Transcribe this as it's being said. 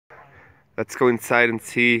Let's go inside and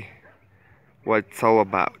see what it's all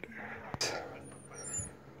about.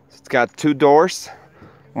 It's got two doors.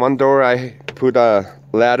 One door I put a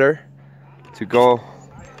ladder to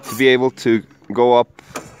be able to go up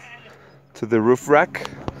to the roof rack.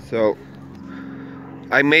 So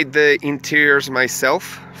I made the interiors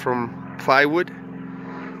myself from plywood.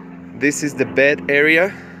 This is the bed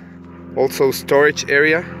area, also storage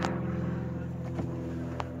area.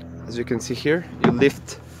 As you can see here, you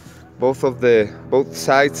lift both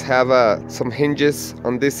sides have some hinges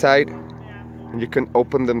on this side, and you can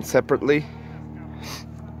open them separately.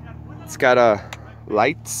 It's got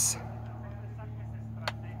lights.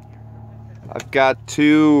 I've got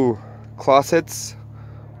two closets,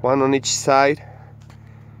 one on each side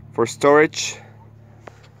for storage.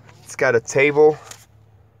 It's got a table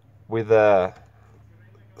with a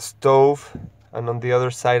stove, and on the other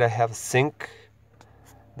side I have a sink.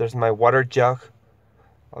 There's my water jug.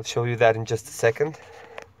 I'll show you that in just a second.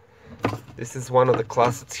 This is one of the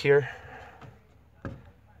closets here.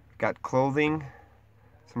 Got clothing,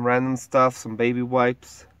 some random stuff, some baby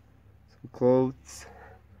wipes, some clothes,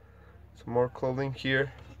 some more clothing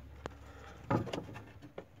here.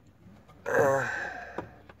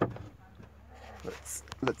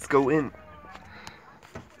 Let's go in.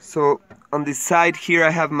 So on this side here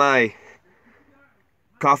I have my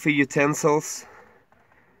coffee utensils,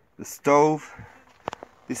 the stove.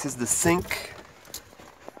 This is the sink.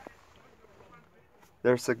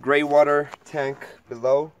 There's a gray water tank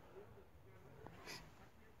below.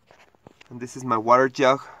 And this is my water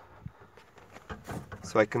jug,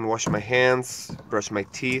 so I can wash my hands, brush my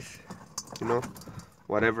teeth, you know,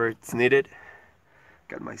 whatever it's needed.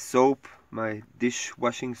 Got my soap, my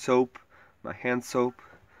dishwashing soap, my hand soap,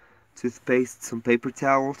 toothpaste, some paper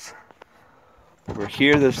towels. Over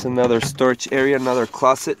here there's another storage area, another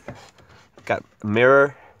closet. Got a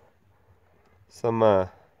mirror, some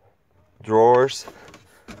drawers.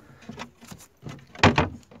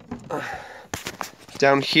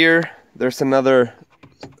 Down here there's another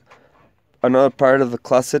part of the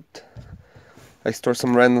closet. I store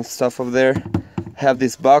some random stuff over there. I have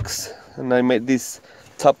this box, and I made this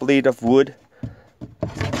top lid of wood.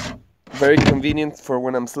 Very convenient for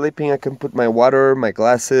when I'm sleeping. I can put my water, my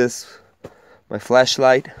glasses, my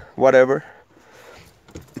flashlight, whatever.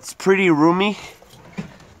 It's pretty roomy,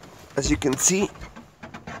 as you can see.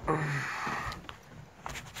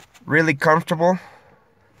 Really comfortable.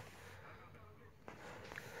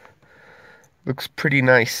 Looks pretty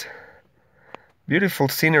nice. Beautiful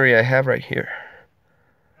scenery I have right here.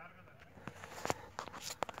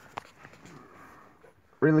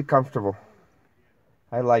 Really comfortable.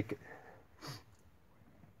 I like it.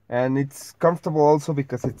 And it's comfortable also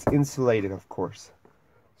because it's insulated, of course.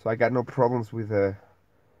 So I got no problems with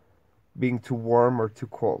being too warm or too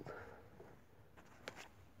cold.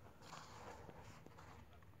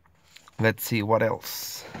 Let's see what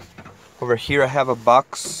else. Over here I have a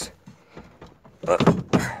box.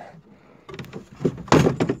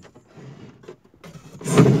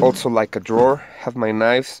 Also like a drawer. Have my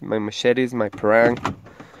knives, my machetes, my parang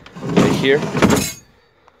right here.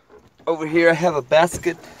 Over here I have a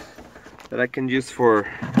basket that I can use for,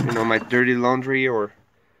 you know, my dirty laundry, or,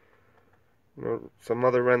 you know, some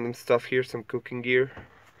other random stuff here, some cooking gear.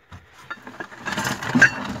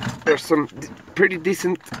 There's some pretty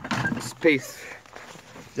decent space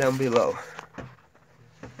down below.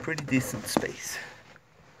 Pretty decent space.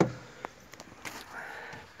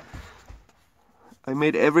 I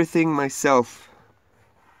made everything myself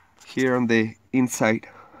here on the inside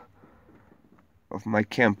of my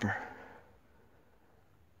camper.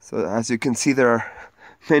 So as you can see, there are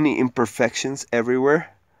many imperfections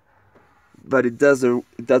everywhere, but it does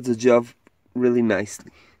the job really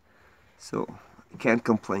nicely. So I can't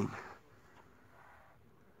complain.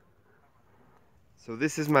 So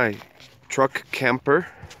this is my truck camper.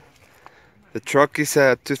 The truck is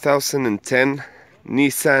a 2010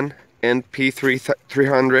 Nissan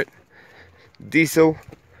NP300 diesel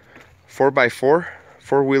 4x4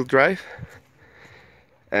 four-wheel drive,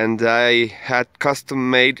 and I had custom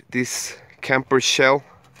made this camper shell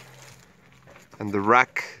and the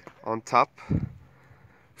rack on top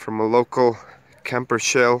from a local camper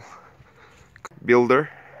shell builder,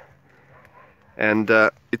 and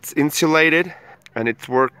it's insulated, and it's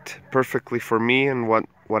worked perfectly for me and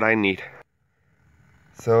what I need.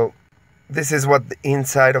 So this is what the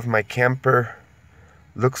inside of my camper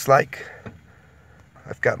looks like.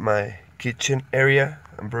 I've got my kitchen area.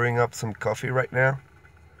 I'm brewing up some coffee right now.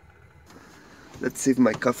 Let's see if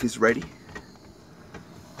my coffee's ready.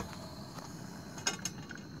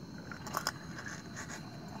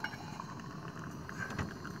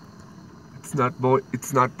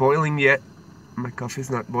 It's not boiling yet. My coffee's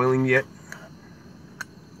not boiling yet.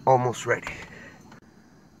 Almost ready.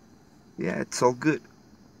 Yeah, it's all good.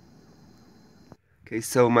 Okay,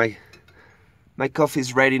 so my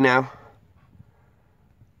coffee's ready now.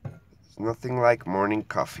 It's nothing like morning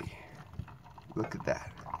coffee. Look at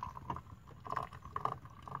that.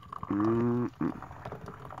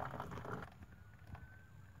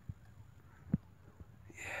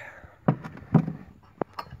 Yeah.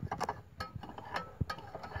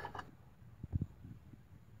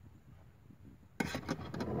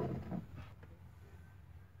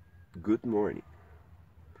 Good morning.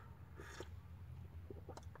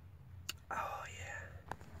 Oh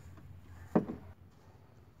yeah.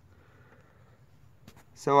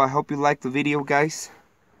 So I hope you liked the video, guys.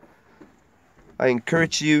 I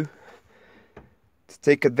encourage you to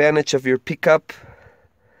take advantage of your pickup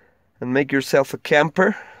and make yourself a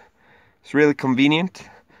camper. It's really convenient.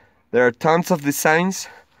 There are tons of designs.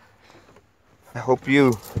 I hope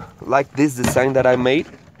you like this design that I made.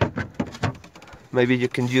 Maybe you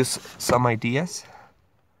can use some ideas.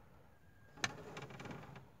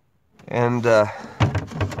 And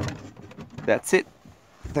that's it.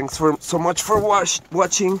 Thanks so much for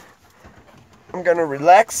watching. I'm gonna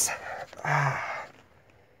relax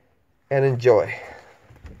and enjoy.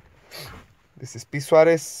 This is P.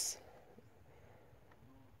 Suarez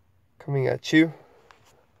coming at you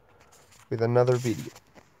with another video.